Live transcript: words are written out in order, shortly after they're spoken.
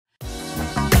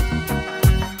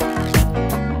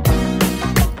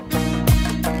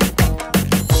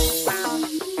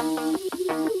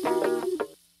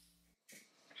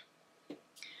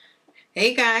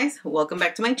Hey guys, welcome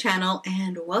back to my channel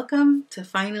and welcome to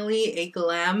finally a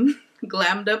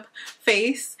glammed up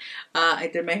face. I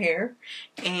did my hair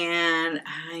and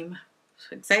I'm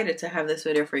so excited to have this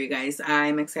video for you guys.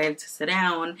 I'm excited to sit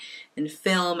down and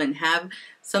film and have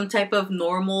some type of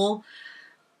normalcy.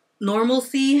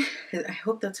 I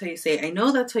hope that's how you say it. I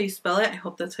know that's how you spell it. I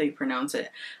hope that's how you pronounce it.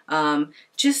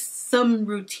 Just some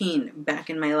routine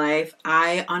back in my life.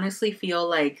 I honestly feel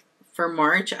like for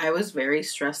March, I was very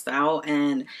stressed out,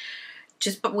 and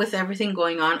but with everything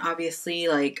going on, obviously,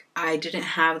 like, I didn't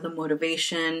have the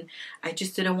motivation. I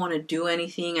just didn't want to do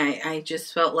anything. I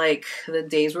just felt like the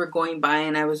days were going by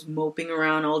and I was moping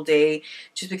around all day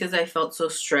just because I felt so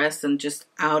stressed and just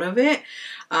out of it.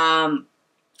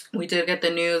 We did get the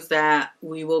news that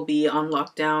we will be on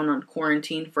lockdown, on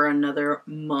quarantine for another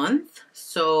month.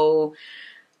 So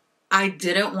I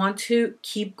didn't want to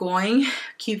keep feeling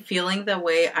the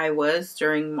way I was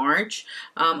during March.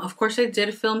 Of course, I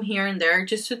did film here and there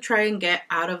just to try and get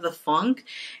out of the funk,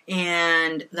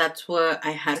 and that's what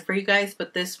I had for you guys.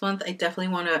 But this month, I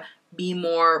definitely want to be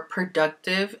more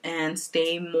productive and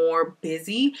stay more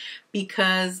busy,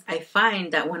 because I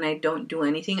find that when I don't do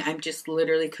anything, I'm just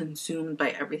literally consumed by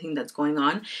everything that's going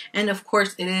on. And of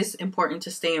course, it is important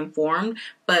to stay informed,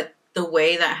 but the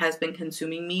way that has been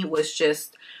consuming me was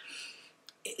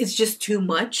it's just too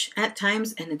much at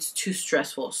times, and it's too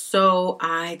stressful. So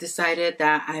I decided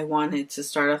that I wanted to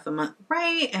start off the month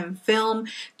right and film,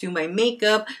 do my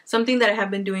makeup. Something that I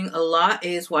have been doing a lot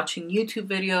is watching YouTube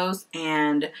videos,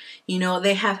 and you know,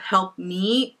 they have helped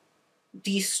me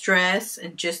de-stress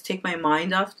and just take my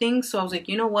mind off things. So I was like,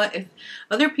 you know what, if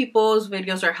other people's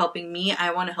videos are helping me,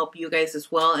 I want to help you guys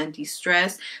as well and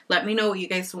de-stress. Let me know what you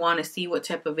guys want to see, what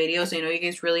type of videos. I know you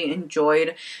guys really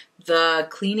enjoyed the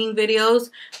cleaning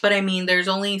videos, but I mean, there's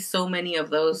only so many of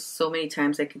those, so many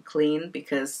times I could clean,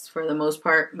 because for the most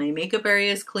part my makeup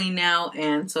area is clean now,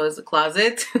 and so is the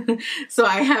closet. So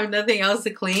I have nothing else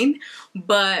to clean.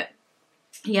 But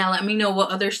yeah, let me know what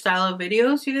other style of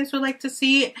videos you guys would like to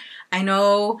see. I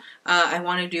know I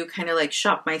want to do kind of like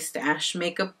shop my stash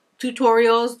makeup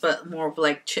tutorials, but more of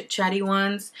like chit-chatty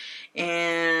ones.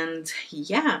 And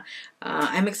yeah,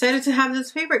 I'm excited to have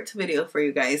this favorites video for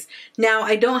you guys. Now,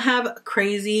 I don't have a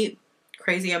crazy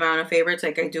amount of favorites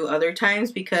like I do other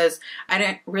times, because I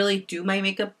didn't really do my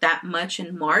makeup that much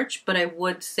in March. But I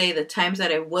would say the times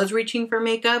that I was reaching for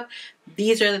makeup,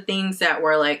 these are the things that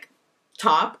were like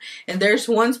top. And there's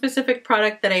one specific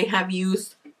product that I have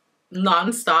used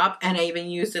non-stop, and I even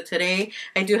used it today.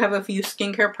 I do have a few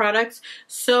skincare products.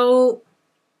 So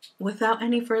without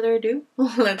any further ado,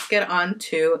 let's get on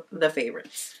to the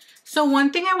favorites. So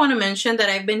one thing I want to mention that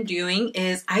I've been doing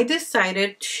is I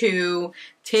decided to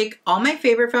take all my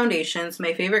favorite foundations,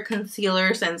 my favorite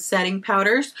concealers and setting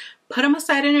powders, put them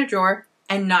aside in a drawer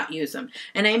and not use them.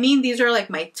 And I mean, these are like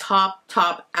my top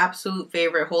absolute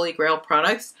favorite holy grail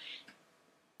products,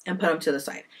 and put them to the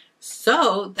side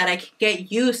so that I can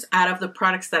get use out of the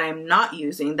products that I'm not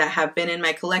using, that have been in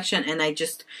my collection, and I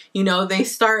just, you know, they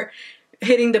start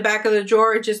hitting the back of the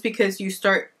drawer just because you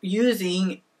start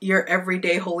using your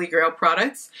everyday holy grail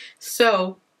products.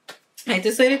 So I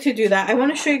decided to do that. I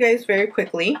want to show you guys very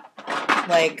quickly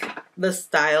like the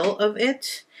style of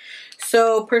it.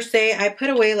 So per se, I put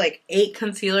away like 8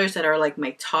 concealers that are like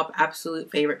my top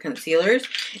absolute favorite concealers.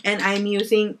 And I'm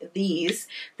using these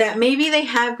that maybe they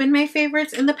have been my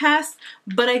favorites in the past,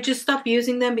 but I just stopped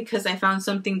using them because I found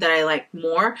something that I like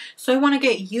more. So I want to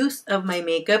get use of my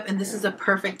makeup, and this is a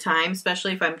perfect time,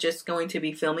 especially if I'm just going to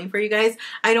be filming for you guys.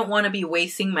 I don't want to be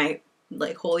wasting my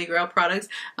like holy grail products.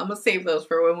 I'm going to save those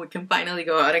for when we can finally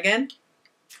go out again.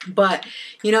 But,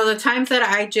 you know, the times that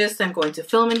I'm going to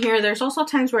film in here, there's also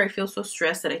times where I feel so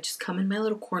stressed that I just come in my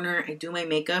little corner, I do my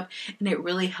makeup, and it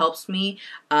really helps me.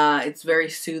 It's very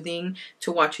soothing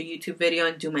to watch a YouTube video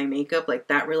and do my makeup. Like,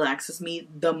 that relaxes me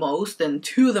the most and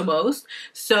to the most.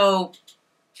 So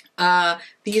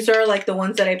these are like the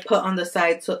ones that I put on the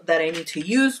side so that I need to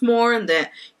use more, and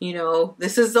that, you know,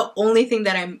 this is the only thing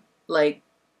that I'm like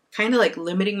kind of like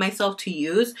limiting myself to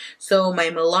use. So my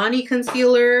Milani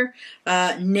concealer,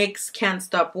 NYX Can't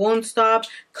Stop Won't Stop,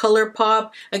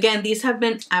 ColourPop. Again, these have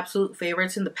been absolute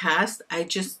favorites in the past. I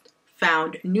just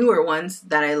found newer ones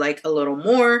that I like a little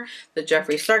more. The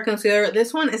Jeffree Star concealer.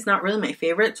 This one is not really my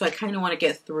favorite, so I kind of want to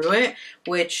get through it,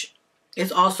 which is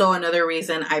also another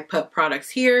reason I put products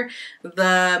here.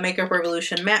 The Makeup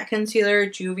Revolution Matte Concealer,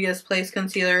 Juvia's Place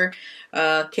Concealer,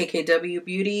 KKW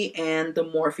Beauty, and the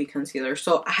Morphe Concealer.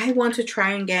 So I want to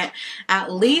try and get at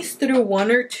least through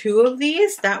 1 or 2 of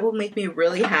these. That will make me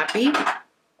really happy.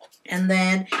 And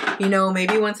then, you know,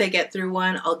 maybe once I get through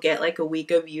one, I'll get like a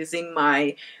week of using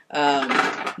my,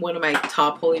 one of my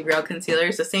top Holy Grail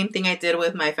concealers. The same thing I did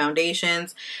with my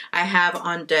foundations. I have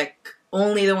on deck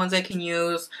only the ones I can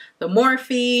use. The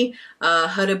Morphe,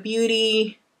 Huda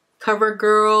Beauty,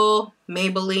 CoverGirl,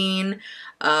 Maybelline,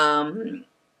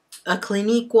 a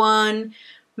Clinique one,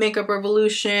 Makeup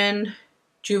Revolution,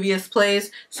 Juvia's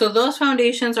Place. So those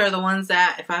foundations are the ones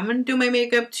that if I'm going to do my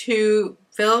makeup to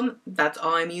film, that's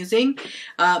all I'm using.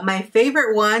 My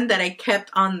favorite one that I kept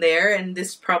on there, and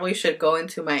this probably should go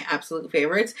into my absolute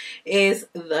favorites, is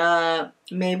the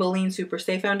Maybelline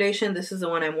Superstay Foundation. This is the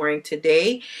one I'm wearing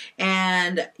today.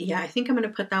 And yeah, I think I'm going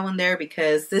to put that one there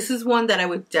because this is one that I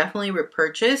would definitely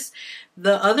repurchase.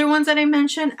 The other ones that I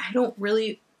mentioned, I don't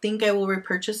really think I will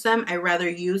repurchase them. I'd rather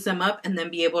use them up and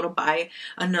then be able to buy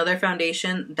another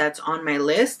foundation that's on my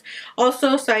list.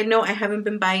 Also, side note, I haven't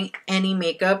been buying any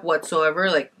makeup whatsoever.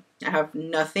 Like, I have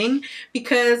nothing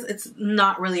because it's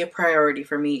not really a priority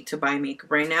for me to buy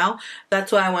makeup right now.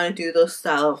 That's why I want to do those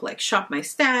style of like shop my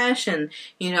stash and,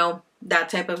 you know, that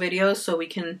type of videos, so we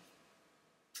can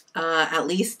at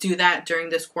least do that during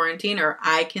this quarantine, or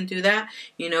I can do that,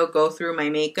 you know, go through my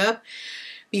makeup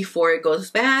before it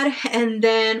goes bad. And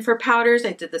then for powders,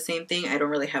 I did the same thing. I don't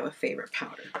really have a favorite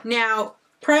powder. Now,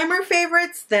 primer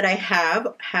favorites that I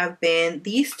have been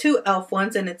these two e.l.f.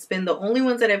 ones, and it's been the only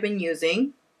ones that I've been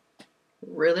using.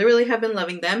 Really have been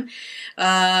loving them.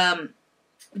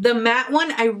 The matte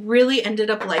one, I really ended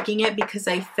up liking it because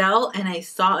I felt and I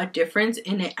saw a difference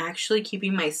in it actually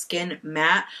keeping my skin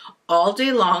matte all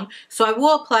day long. So I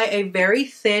will apply a very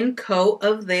thin coat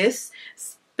of this,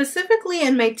 specifically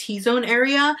in my T-zone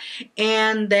area,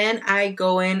 and then I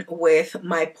go in with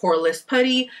my poreless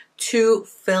putty to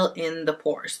fill in the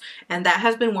pores, and that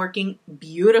has been working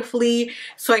beautifully.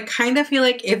 So I kind of feel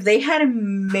like if they had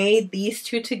made these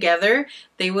two together,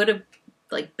 they would have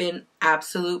like been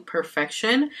absolute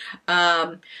perfection.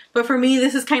 But for me,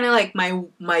 this is kind of like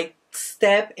my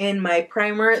step in my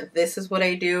primer. This is what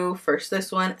I do first,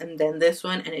 this one and then this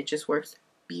one, and it just works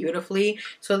beautifully.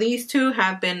 So these two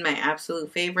have been my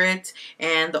absolute favorites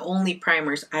and the only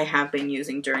primers I have been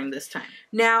using during this time.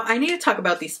 Now I need to talk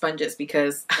about these sponges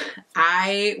because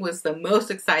I was the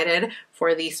most excited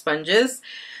for these sponges.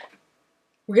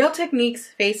 Real Techniques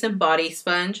Face and Body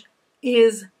Sponge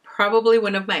is probably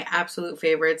one of my absolute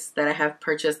favorites that I have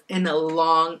purchased in a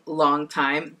long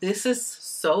time. This is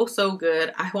so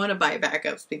good. I want to buy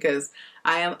backups because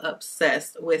I am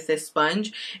obsessed with this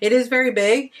sponge. It is very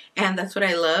big, and that's what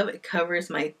I love. It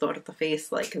covers my torta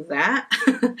face like that.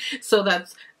 So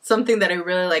that's something that I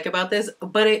really like about this,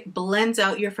 but it blends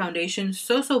out your foundation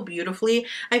so beautifully.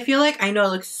 I feel like, I know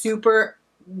it looks super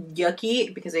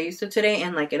yucky because I used it today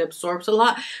and like it absorbs a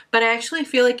lot, but I actually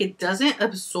feel like it doesn't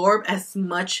absorb as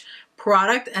much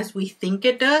product as we think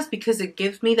it does because it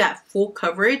gives me that full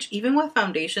coverage. Even with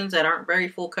foundations that aren't very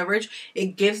full coverage,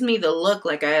 it gives me the look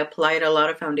like I applied a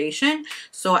lot of foundation.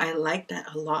 So I like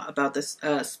that a lot about this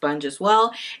sponge as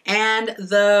well. And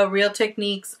the Real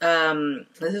Techniques,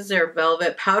 this is their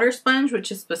Velvet Powder Sponge,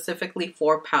 which is specifically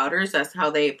for powders. That's how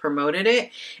they promoted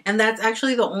it. And that's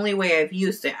actually the only way I've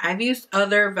used it. I've used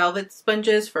other Velvet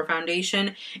sponges for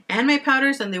foundation and my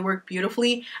powders, and they work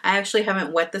beautifully. I actually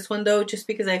haven't wet this one though, just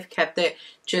because I've kept it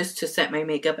just to set my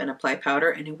makeup and apply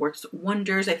powder, and it works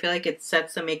wonders. I feel like it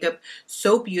sets the makeup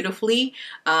so beautifully,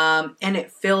 and it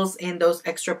fills in those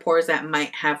extra pores that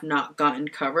might have not gotten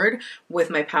covered with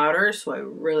my powder. So I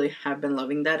really have been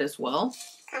loving that as well.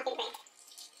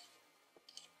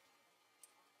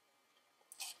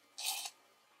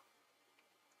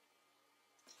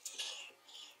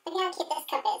 Look how cute this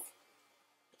cup is.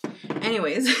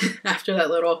 Anyways, after that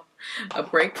little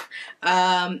break,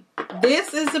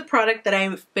 this is the product that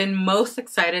I've been most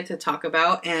excited to talk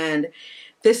about, and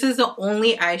this is the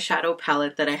only eyeshadow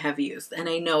palette that I have used. And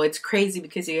I know it's crazy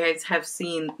because you guys have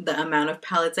seen the amount of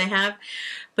palettes I have,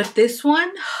 but this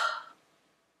one,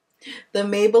 the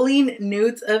Maybelline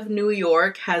Nudes of New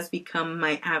York, has become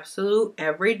my absolute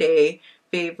everyday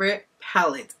favorite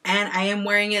palette, and I am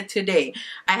wearing it today.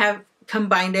 I have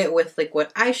combined it with liquid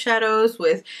eyeshadows,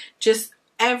 with just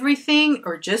everything,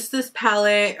 or just this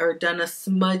palette, or done a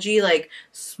smudgy like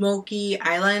smoky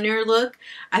eyeliner look.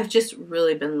 I've just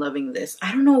really been loving this.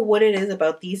 I don't know what it is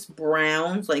about these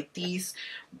browns, like these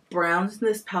browns in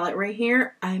this palette right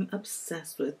here. I'm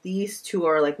obsessed with these two.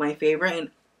 Are like my favorite,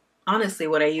 and honestly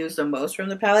what I use the most from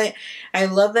the palette. I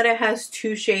love that it has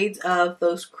two shades of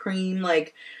those cream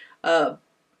like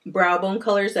brow bone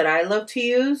colors that I love to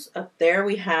use. Up there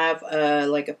we have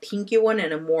like a pinky one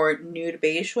and a more nude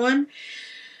beige one.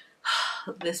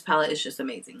 This palette is just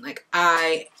amazing. Like,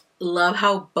 I love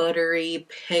how buttery,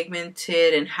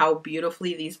 pigmented, and how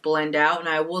beautifully these blend out. And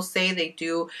I will say they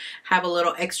do have a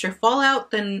little extra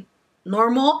fallout than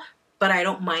normal, but I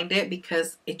don't mind it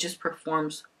because it just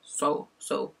performs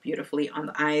so beautifully on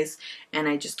the eyes. And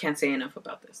I just can't say enough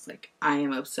about this. Like, I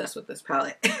am obsessed with this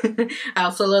palette. I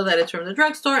also love that it's from the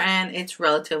drugstore and it's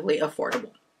relatively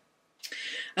affordable.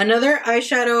 Another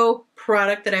eyeshadow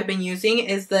product that I've been using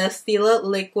is the Stila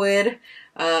Liquid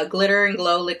Glitter and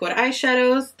Glow Liquid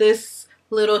Eyeshadows. This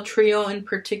little trio in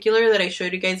particular that I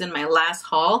showed you guys in my last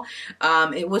haul.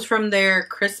 It was from their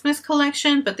Christmas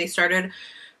collection, but they started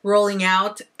rolling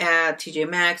out at TJ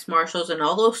Maxx, Marshalls, and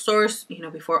all those stores, you know,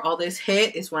 before all this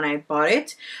hit is when I bought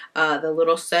it. The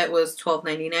little set was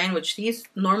 $12.99, which these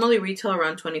normally retail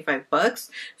around 25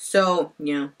 bucks. So,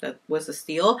 you know, that was a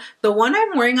steal. The one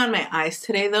I'm wearing on my eyes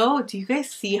today, though, do you guys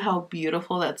see how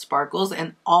beautiful that sparkles?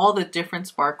 And all the different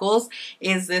sparkles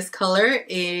is this color,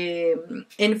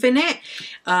 Infinite.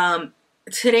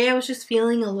 Today I was just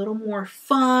feeling a little more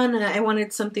fun. I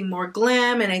wanted something more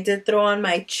glam, and I did throw on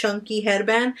my chunky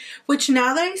headband, which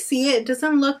now that I see it, it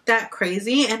doesn't look that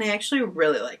crazy, and I actually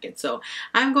really like it. So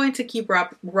I'm going to keep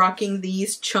rocking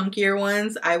these chunkier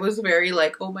ones. I was very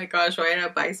like, oh my gosh, why did I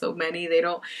buy so many?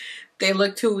 They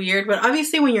look too weird. But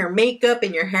obviously when your makeup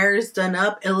and your hair is done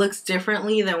up, it looks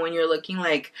differently than when you're looking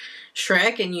like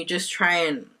Shrek and you just try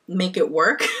and make it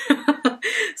work.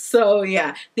 So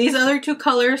yeah, these other two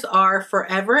colors are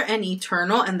Forever and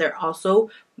Eternal, and they're also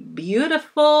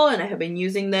beautiful, and I have been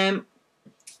using them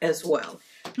as well.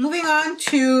 Moving on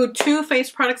to two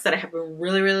face products that I have been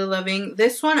really loving.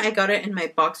 This one, I got it in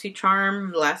my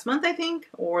BoxyCharm last month, I think,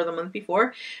 or the month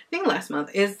before. I think last month.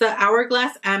 Is the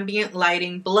Hourglass Ambient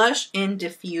Lighting Blush in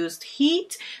Diffused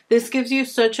Heat. This gives you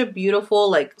such a beautiful,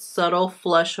 like, subtle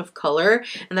flush of color,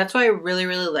 and that's why I really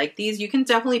like these. You can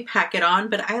definitely pack it on,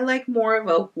 but I like more of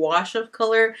a wash of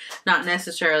color, not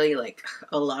necessarily like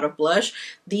a lot of blush.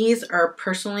 These are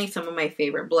personally some of my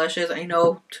favorite blushes. I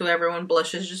know to everyone,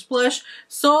 blush is just blush.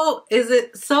 So is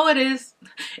it, so it is.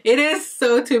 It is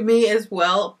so to me as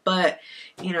well, but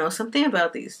you know, something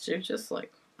about these, they're just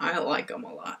like, I like them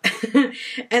a lot.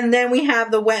 And then we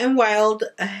have the Wet n Wild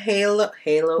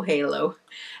Hello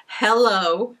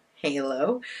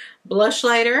Blush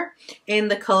Lighter in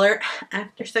the color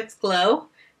After Sex Glow.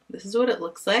 This is what it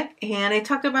looks like, and I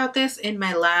talked about this in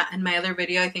my other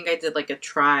video. I think I did like a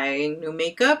trying new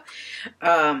makeup.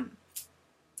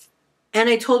 And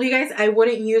I told you guys I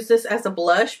wouldn't use this as a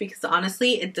blush because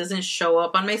honestly, it doesn't show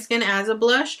up on my skin as a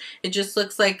blush. It just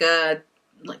looks like a,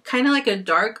 kind of like a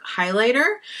dark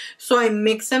highlighter. So I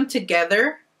mix them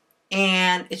together,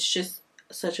 and it's just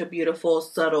such a beautiful,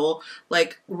 subtle,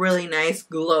 like really nice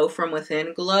glow from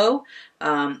within glow.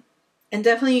 And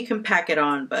definitely you can pack it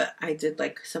on, but I did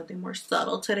like something more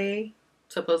subtle today,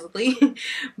 supposedly.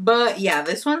 But yeah,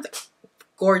 this one's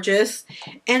gorgeous.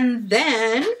 And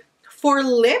then for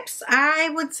lips, I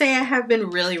would say I have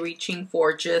been really reaching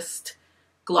for just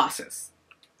glosses.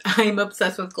 I'm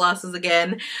obsessed with glosses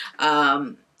again.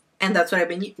 And that's what I've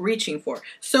been reaching for.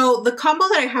 So the combo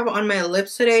that I have on my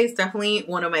lips today is definitely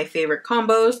one of my favorite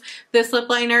combos. This lip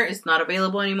liner is not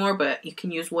available anymore, but you can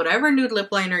use whatever nude lip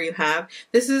liner you have.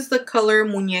 This is the color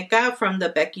Muñeca from the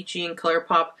Becky G and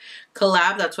ColourPop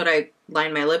collab. That's what I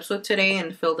lined my lips with today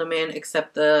and filled them in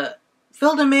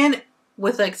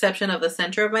with the exception of the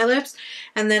center of my lips.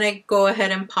 And then I go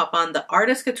ahead and pop on the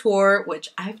Artist Couture, which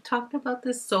I've talked about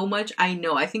this so much. I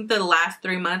know, I think the last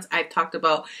 3 months I've talked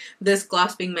about this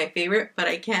gloss being my favorite, but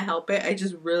I can't help it. I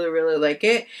just really like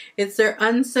it. It's their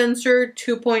Uncensored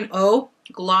 2.0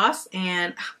 gloss,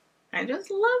 and I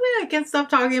just love it. I can't stop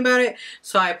talking about it.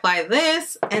 So I apply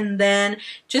this, and then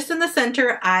just in the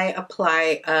center, I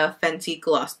apply a Fenty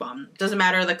Gloss Bomb. Doesn't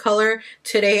matter the color.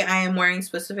 Today, I am wearing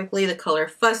specifically the color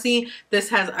Fussy. This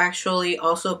has actually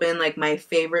also been like my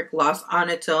favorite gloss on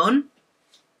its own.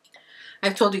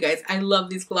 I've told you guys, I love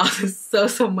these glosses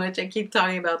so much. I keep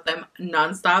talking about them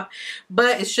nonstop.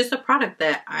 But it's just a product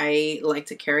that I like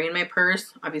to carry in my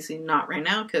purse. Obviously not right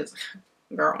now because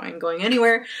girl, I ain't going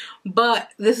anywhere. But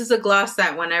this is a gloss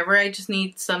that whenever I just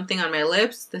need something on my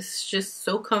lips, this is just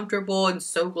so comfortable and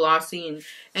so glossy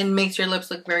and makes your lips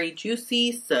look very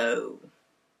juicy. So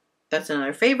that's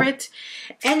another favorite.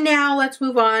 And now let's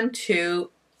move on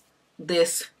to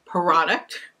this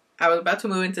product. I was about to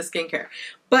move into skincare,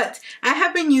 but I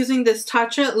have been using this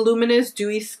Tatcha Luminous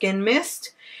Dewy Skin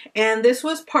Mist. And this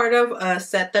was part of a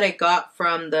set that I got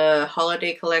from the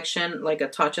holiday collection, like a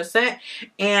Tatcha set.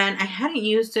 And I hadn't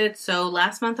used it, so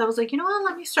last month I was like, you know what,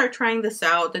 let me start trying this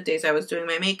out the days I was doing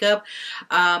my makeup.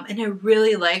 And I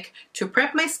really like to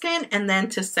prep my skin and then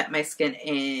to set my skin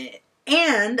in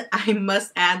And I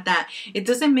must add that it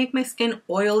doesn't make my skin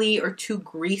oily or too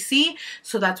greasy.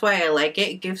 So that's why I like it.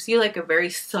 It gives you like a very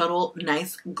subtle,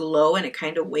 nice glow, and it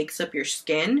kind of wakes up your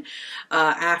skin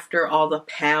after all the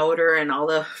powder and all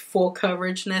the full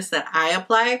coverageness that I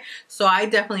apply. So I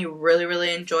definitely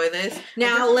really enjoy this.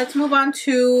 Now let's move on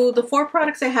to the 4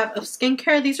 products I have of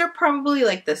skincare. These are probably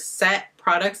like the set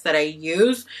products that I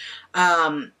use.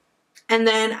 And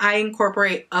then I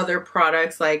incorporate other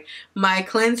products, like my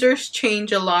cleansers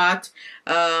change a lot.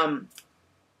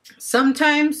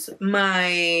 Sometimes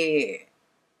my,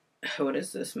 what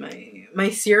is this? My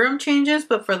serum changes,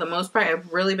 but for the most part,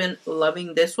 I've really been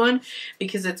loving this one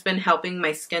because it's been helping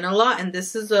my skin a lot. And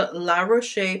this is a La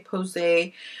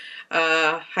Roche-Posay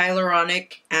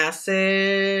hyaluronic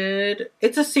acid.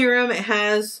 It's a serum. It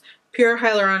has pure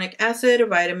hyaluronic acid,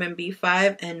 vitamin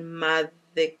B5, and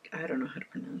I don't know how to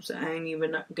pronounce it. I ain't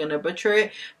even gonna butcher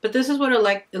it. But this is what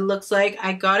it looks like.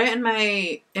 I got it in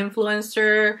my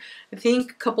influencer, I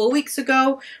think a couple of weeks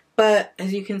ago. But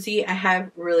as you can see, I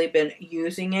have really been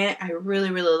using it. I really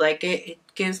like it. It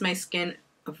gives my skin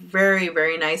a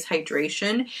very nice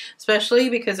hydration, especially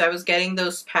because I was getting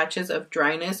those patches of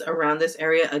dryness around this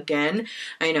area again.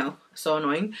 I know, so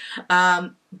annoying.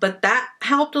 But that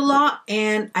helped a lot,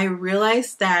 and I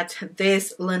realized that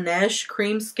this Laneige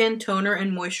Cream Skin Toner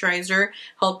and Moisturizer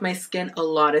helped my skin a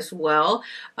lot as well.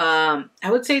 I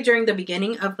would say during the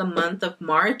beginning of the month of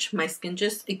March, my skin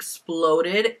just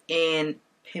exploded in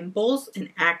pimples and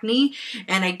acne,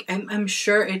 and I'm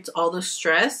sure it's all the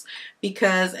stress,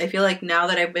 because I feel like now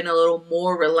that I've been a little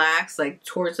more relaxed, like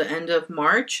towards the end of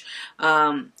March,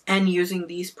 and using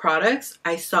these products,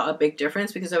 I saw a big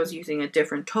difference because I was using a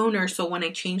different toner. So when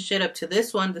I changed it up to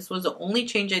this one, this was the only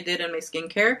change I did in my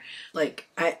skincare. Like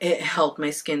it helped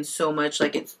my skin so much.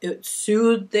 Like it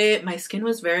soothed it. My skin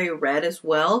was very red as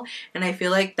well, and I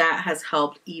feel like that has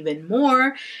helped even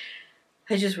more.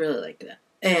 I just really like that.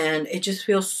 And it just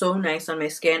feels so nice on my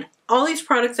skin. All these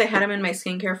products, I had them in my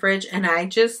skincare fridge, and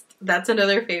that's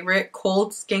another favorite.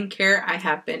 Cold skincare I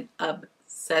have been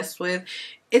obsessed with.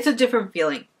 It's a different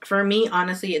feeling. For me,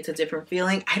 honestly, it's a different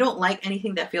feeling. I don't like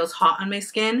anything that feels hot on my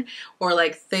skin, or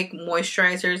like thick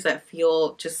moisturizers that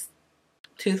feel just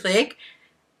too thick.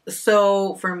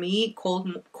 So for me,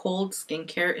 cold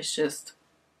skincare is just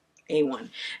A1.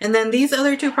 And then these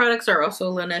other 2 products are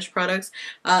also Laneige products.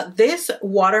 This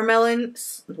watermelon,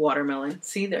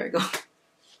 see, there we go.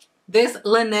 This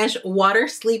Laneige Water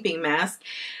Sleeping Mask.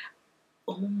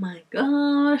 Oh my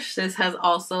gosh, this has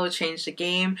also changed the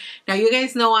game. Now, you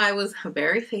guys know I was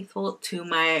very faithful to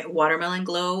my Watermelon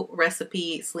Glow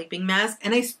recipe sleeping mask,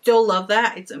 and I still love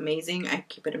that. It's amazing. I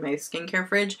keep it in my skincare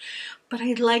fridge. But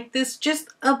I like this just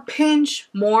a pinch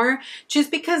more,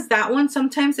 just because that one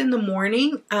sometimes in the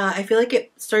morning, I feel like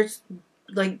it starts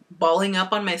like balling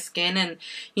up on my skin, and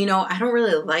you know, I don't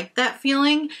really like that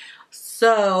feeling.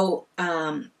 So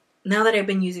now that I've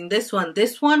been using this one,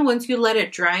 once you let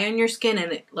it dry on your skin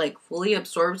and it like fully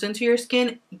absorbs into your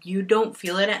skin, you don't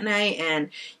feel it at night.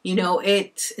 And you know,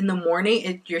 it in the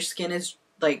morning, your skin is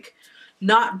like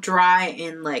not dry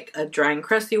in like a dry and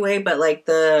crusty way, but like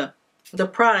the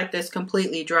product is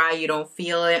completely dry. You don't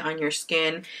feel it on your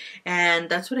skin,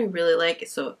 and that's what I really like.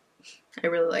 So I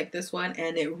really like this one,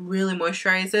 and it really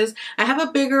moisturizes. I have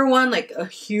a bigger one, like a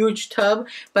huge tub,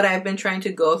 but I've been trying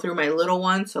to go through my little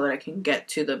one so that I can get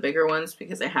to the bigger ones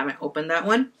because I haven't opened that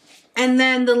one. And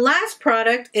then the last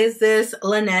product is this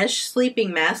Laneige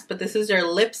Sleeping Mask, but this is their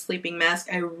lip sleeping mask.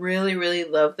 I really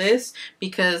love this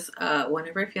because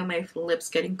whenever I feel my lips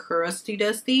getting crusty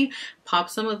dusty, pop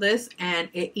some of this and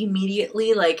it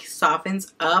immediately like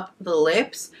softens up the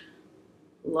lips.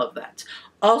 Love that.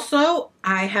 Also,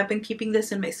 I have been keeping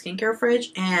this in my skincare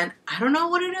fridge, and I don't know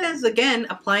what it is. Again,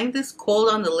 applying this cold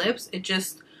on the lips, it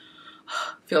just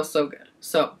feels so good.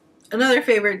 So another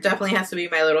favorite definitely has to be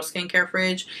my little skincare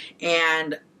fridge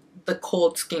and the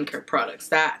cold skincare products.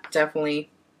 That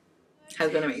definitely has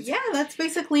been amazing. Yeah, that's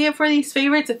basically it for these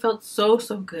favorites. It felt so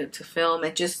good to film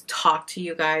and just talk to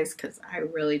you guys, because I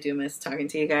really do miss talking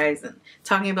to you guys and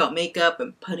talking about makeup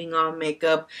and putting on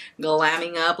makeup,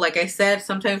 glamming up. Like I said,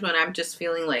 sometimes when I'm just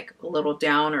feeling like a little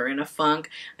down or in a funk,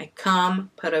 I come,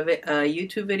 put a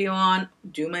YouTube video on,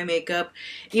 do my makeup.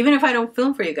 Even if I don't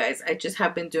film for you guys, I just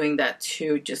have been doing that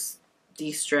to just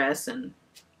de-stress, and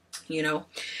you know,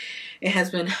 it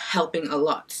has been helping a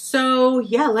lot. So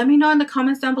yeah, let me know in the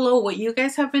comments down below what you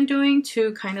guys have been doing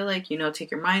to kind of like, you know,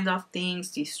 take your mind off things,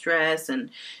 de-stress,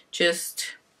 and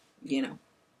just, you know,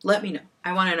 let me know.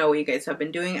 I want to know what you guys have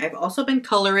been doing. I've also been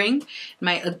coloring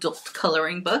my adult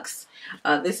coloring books.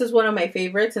 This is one of my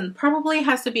favorites, and probably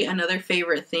has to be another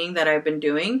favorite thing that I've been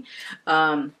doing.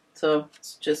 So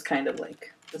it's just kind of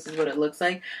like, this is what it looks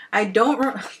like. I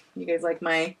don't, you guys like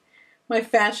my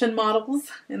fashion models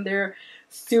and their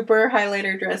super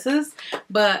highlighter dresses.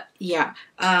 But yeah,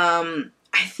 I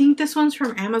think this one's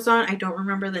from Amazon. I don't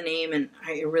remember the name, and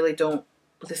I really don't.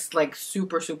 This is like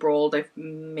super old. I've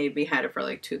maybe had it for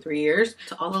like 2-3 years.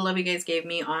 So all the love you guys gave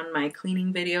me on my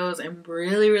cleaning videos, I'm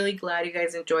really glad you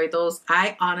guys enjoyed those.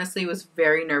 I honestly was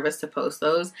very nervous to post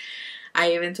those.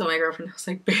 I even told my girlfriend, I was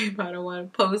like, babe, I don't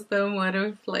want to post them. What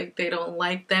if like they don't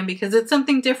like them? Because it's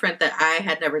something different that I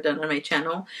had never done on my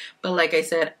channel. But like I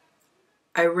said,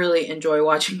 I really enjoy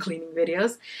watching cleaning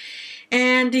videos.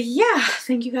 And yeah,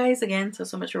 thank you guys again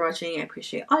so much for watching. I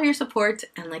appreciate all your support.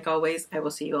 And like always, I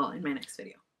will see you all in my next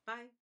video.